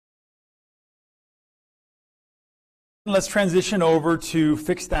Let's transition over to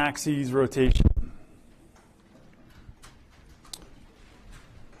fixed axis rotation.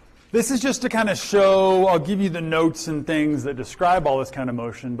 This is just to kind of show, I'll give you the notes and things that describe all this kind of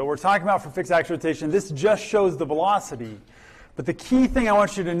motion, but we're talking about for fixed axis rotation, this just shows the velocity. But the key thing I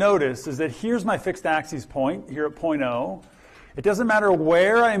want you to notice is that here's my fixed axis point, here at point O. It doesn't matter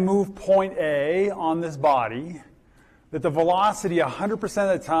where I move point A on this body, that the velocity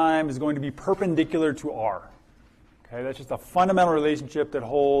 100% of the time is going to be perpendicular to R. Okay, that's just a fundamental relationship that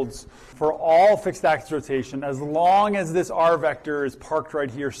holds for all fixed axis rotation as long as this R vector is parked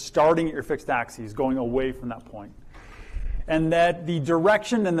right here, starting at your fixed axis, going away from that point. And that the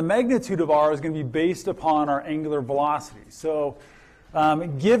direction and the magnitude of R is going to be based upon our angular velocity. So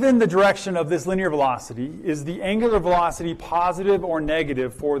given the direction of this linear velocity, is the angular velocity positive or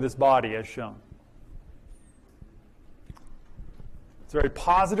negative for this body as shown? It's a very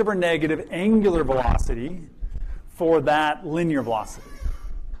positive or negative angular velocity for that linear velocity.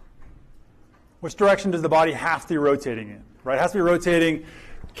 Which direction does the body have to be rotating in? Right? It has to be rotating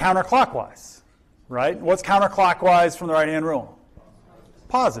counterclockwise. Right? What's counterclockwise from the right-hand rule?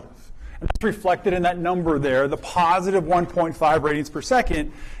 Positive. And that's reflected in that number there. The positive 1.5 radians per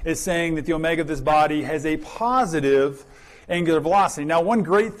second is saying that the omega of this body has a positive angular velocity. Now, one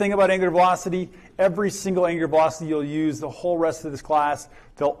great thing about angular velocity, every single angular velocity you'll use the whole rest of this class,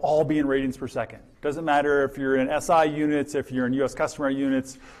 they'll all be in radians per second. Doesn't matter if you're in SI units, if you're in US customer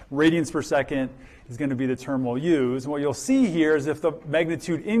units, radians per second is going to be the term we'll use. And what you'll see here is if the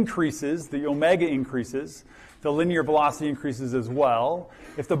magnitude increases, the omega increases, the linear velocity increases as well.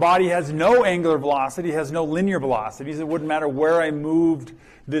 If the body has no angular velocity, has no linear velocities, it wouldn't matter where I moved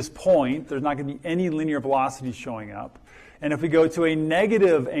this point, there's not going to be any linear velocity showing up. And if we go to a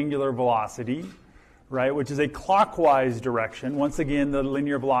negative angular velocity, right, which is a clockwise direction, once again, the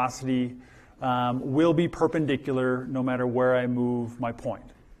linear velocity will be perpendicular no matter where I move my point.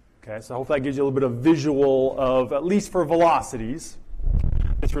 Okay, so hopefully that gives you a little bit of visual of, at least for velocities,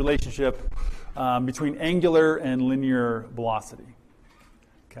 this relationship between angular and linear velocity.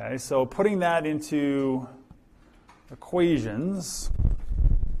 Okay, so putting that into equations.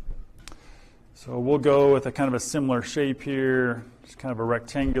 So we'll go with a kind of a similar shape here, just kind of a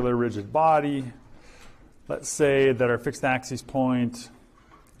rectangular rigid body. Let's say that our fixed axis point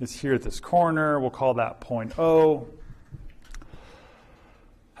is here at this corner. We'll call that point O.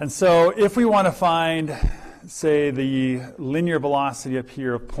 And so if we want to find, say, the linear velocity up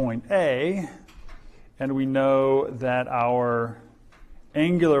here of point A, and we know that our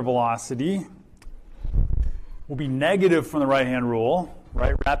angular velocity will be negative from the right-hand rule,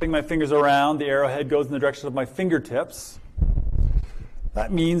 right? Wrapping my fingers around, the arrowhead goes in the direction of my fingertips.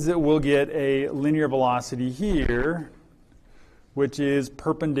 That means that we'll get a linear velocity here, which is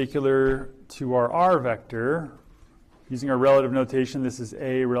perpendicular to our R vector. Using our relative notation, this is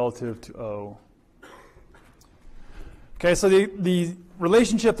A relative to O. Okay, so the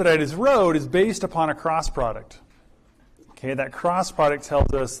relationship that I just wrote is based upon a cross product. Okay, that cross product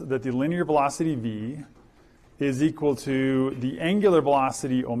tells us that the linear velocity V is equal to the angular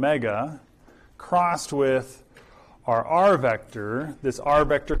velocity omega crossed with our R vector, this R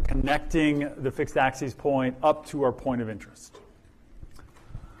vector connecting the fixed axis point up to our point of interest.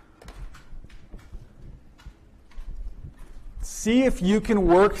 See if you can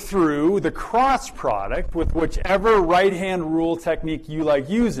work through the cross product with whichever right-hand rule technique you like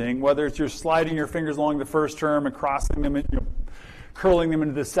using, whether it's you're sliding your fingers along the first term and crossing them, curling them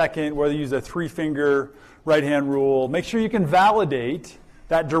into the second, whether you use a three-finger right-hand rule. Make sure you can validate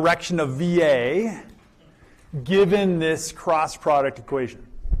that direction of VA given this cross product equation.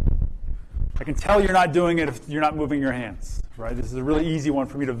 I can tell you're not doing it if you're not moving your hands, right? This is a really easy one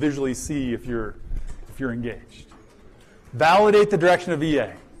for me to visually see if you're engaged. Validate the direction of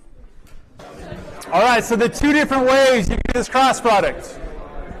VA. All right, so the two different ways you can do this cross product.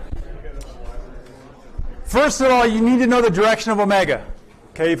 First of all, you need to know the direction of omega.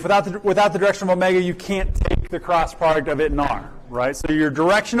 Okay, without the direction of omega, you can't take the cross product of it and R, right? So your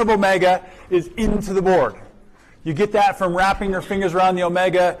direction of omega is into the board. You get that from wrapping your fingers around the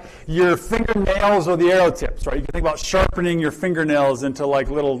omega. Your fingernails are the arrow tips, right? You can think about sharpening your fingernails into like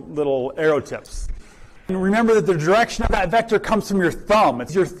little arrow tips. And remember that the direction of that vector comes from your thumb.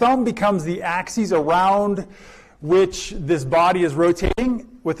 Your thumb becomes the axis around which this body is rotating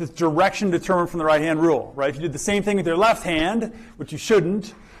with its direction determined from the right-hand rule, right? If you did the same thing with your left hand, which you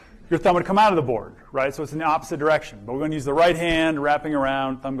shouldn't, your thumb would come out of the board, right? So it's in the opposite direction. But we're going to use the right hand, wrapping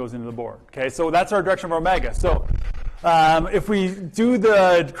around, thumb goes into the board. Okay, so that's our direction of omega. So if we do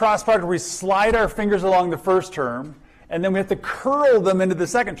the cross product, we slide our fingers along the first term and then we have to curl them into the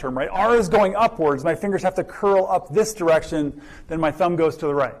second term, right? R is going upwards. My fingers have to curl up this direction, then my thumb goes to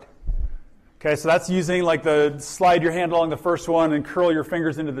the right. Okay, so that's using like the slide your hand along the first one and curl your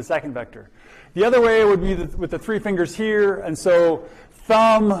fingers into the second vector. The other way would be with the three fingers here, and so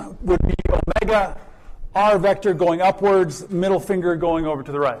thumb would be omega, R vector going upwards, middle finger going over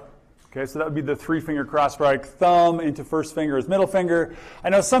to the right. Okay, so that would be the three-finger cross strike. Thumb into first finger is middle finger. I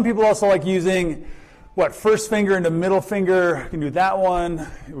know some people also like using, first finger into middle finger. You can do that one.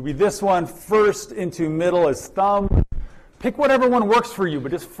 It would be this one. First into middle is thumb. Pick whatever one works for you,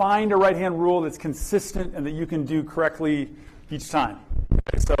 but just find a right-hand rule that's consistent and that you can do correctly each time.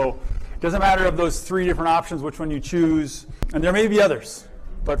 Okay, so it doesn't matter of those three different options which one you choose, and there may be others,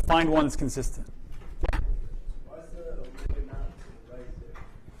 but find one that's consistent.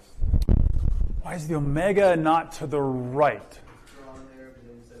 Why is the omega not to the right?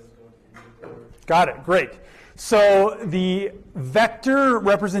 Got it, great. So the vector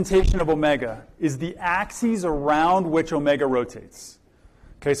representation of omega is the axes around which omega rotates.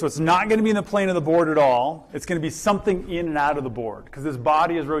 Okay, so it's not going to be in the plane of the board at all. It's going to be something in and out of the board because this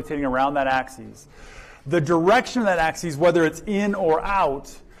body is rotating around that axis. The direction of that axis, whether it's in or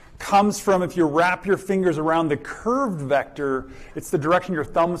out, comes from, if you wrap your fingers around the curved vector, it's the direction your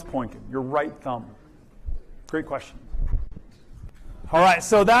thumb's pointing, your right thumb. Great question. All right,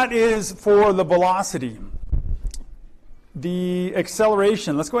 so that is for the velocity. The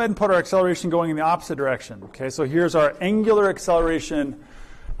acceleration, let's go ahead and put our acceleration going in the opposite direction. Okay, so here's our angular acceleration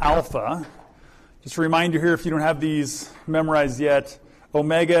alpha. Just a reminder here, if you don't have these memorized yet,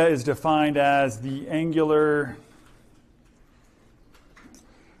 omega is defined as the angular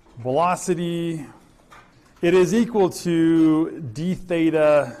velocity. It is equal to d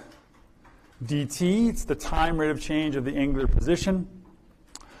theta dt. It's the time rate of change of the angular position.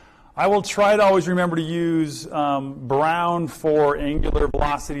 I will try to always remember to use brown for angular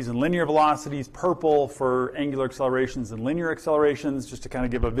velocities and linear velocities, purple for angular accelerations and linear accelerations, just to kind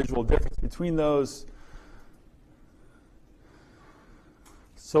of give a visual difference between those.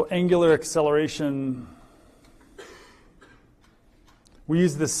 So angular acceleration, we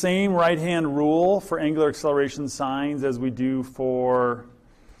use the same right-hand rule for angular acceleration signs as we do for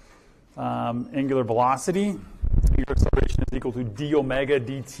angular velocity. Angular acceleration is equal to d omega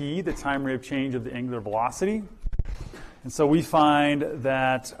dt, the time rate of change of the angular velocity. And so we find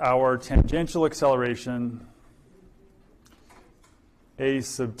that our tangential acceleration, a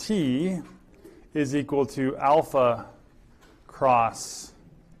sub t, is equal to alpha cross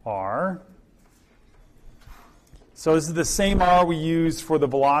r. So this is the same r we use for the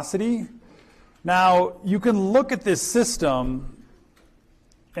velocity. Now, you can look at this system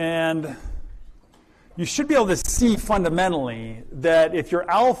and you should be able to see fundamentally that if your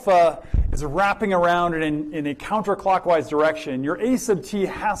alpha is wrapping around in a counterclockwise direction, your a sub t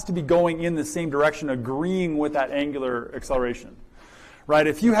has to be going in the same direction, agreeing with that angular acceleration. Right?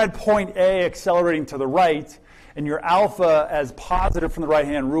 If you had point A accelerating to the right and your alpha as positive from the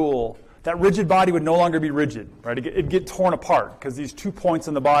right-hand rule, that rigid body would no longer be rigid. Right? It'd get torn apart because these 2 points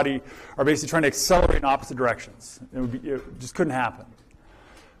in the body are basically trying to accelerate in opposite directions. It just couldn't happen.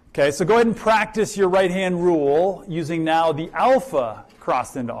 Okay, so go ahead and practice your right-hand rule using now the alpha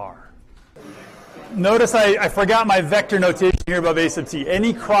crossed into r. Notice I forgot my vector notation here above a sub t.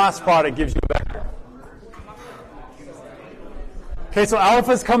 Any cross product gives you a vector. Okay, so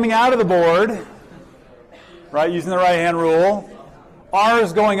alpha is coming out of the board, right, using the right-hand rule. R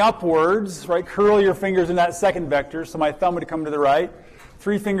is going upwards, right? Curl your fingers in that second vector, so my thumb would come to the right.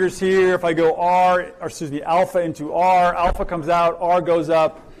 3 fingers here. If I go alpha into R, alpha comes out, R goes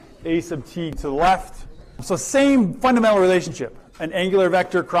up, a sub t to the left. So same fundamental relationship. An angular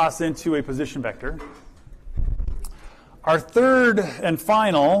vector crossed into a position vector. Our third and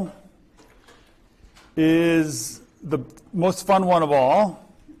final is the most fun one of all.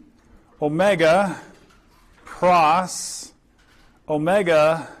 Omega cross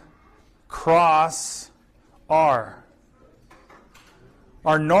r.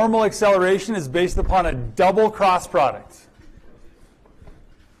 Our normal acceleration is based upon a double cross product.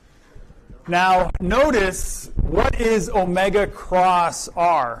 Now, notice, what is omega cross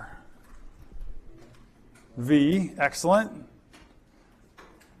r? V, excellent.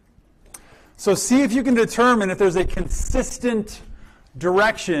 So see if you can determine if there's a consistent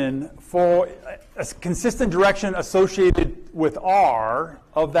direction associated with r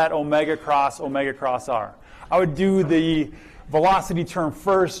of that omega cross r. I would do the velocity term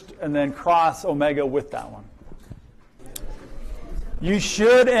first and then cross omega with that one. You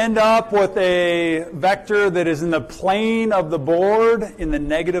should end up with a vector that is in the plane of the board in the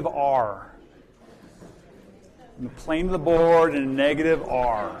negative r. in the plane of the board and negative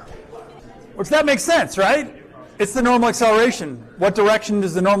r. Which that makes sense, right? It's the normal acceleration. What direction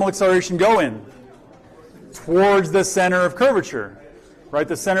does the normal acceleration go in? Towards the center of curvature, right?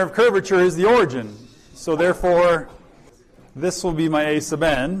 The center of curvature is the origin. So therefore, this will be my a sub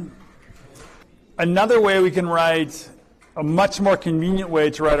n. Another way we can write, a much more convenient way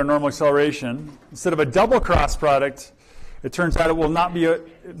to write a normal acceleration, instead of a double cross product, it turns out it will not be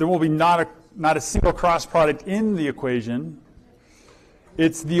there will be not a single cross product in the equation.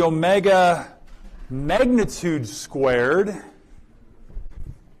 It's the omega magnitude squared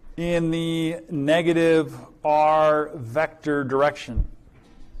in the negative r vector direction.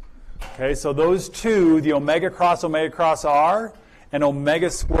 Okay, so those two, the omega cross r, and omega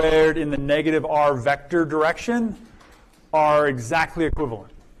squared in the negative r vector direction, are exactly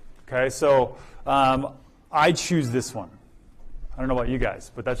equivalent. Okay, so I choose this one. I don't know about you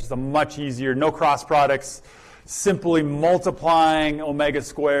guys, but that's just a much easier, no cross products, simply multiplying omega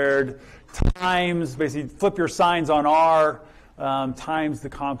squared times, basically flip your signs on r, times the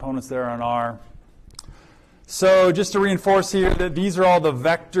components there on r. So just to reinforce here that these are all the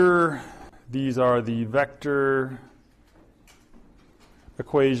vector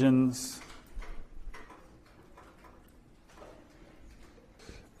equations,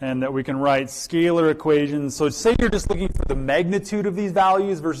 and that we can write scalar equations. So say you're just looking for the magnitude of these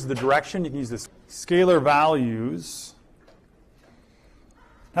values versus the direction, you can use this scalar values.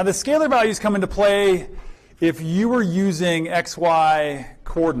 Now the scalar values come into play if you were using xy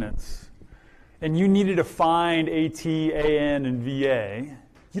coordinates and you needed to find AT, AN, and VA.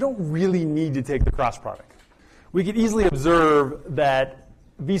 You don't really need to take the cross product. We could easily observe that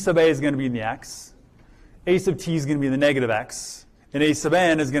V sub A is going to be in the x, A sub t is going to be in the negative x, and A sub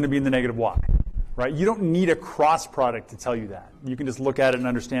n is going to be in the negative y. Right? You don't need a cross product to tell you that. You can just look at it and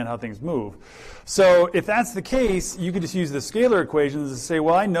understand how things move. So if that's the case, you could just use the scalar equations to say,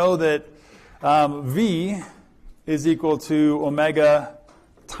 well, I know that V is equal to omega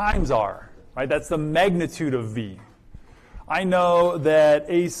times r. Right? That's the magnitude of V. I know that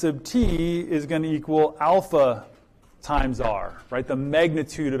A sub t is going to equal alpha times r. Right? The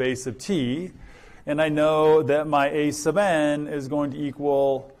magnitude of A sub t. And I know that my A sub n is going to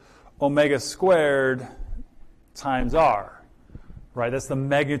equal omega squared times r, right? That's the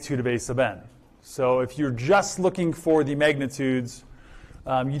magnitude of A sub n. So if you're just looking for the magnitudes,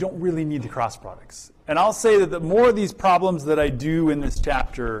 you don't really need the cross products. And I'll say that the more of these problems that I do in this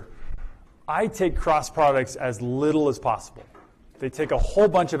chapter, I take cross products as little as possible. They take a whole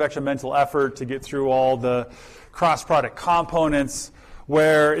bunch of extra mental effort to get through all the cross product components,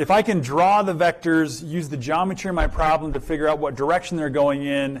 where if I can draw the vectors, use the geometry in my problem to figure out what direction they're going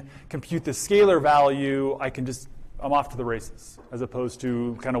in, compute the scalar value, I'm off to the races, as opposed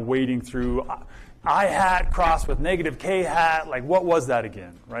to kind of wading through I hat crossed with negative k hat, like what was that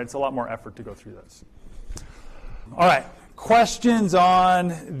again, right? It's a lot more effort to go through this. All right, questions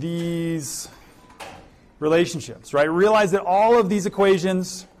on these relationships, right? Realize that all of these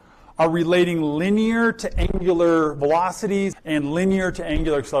equations are relating linear to angular velocities and linear to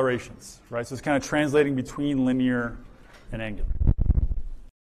angular accelerations, right? So it's kind of translating between linear and angular.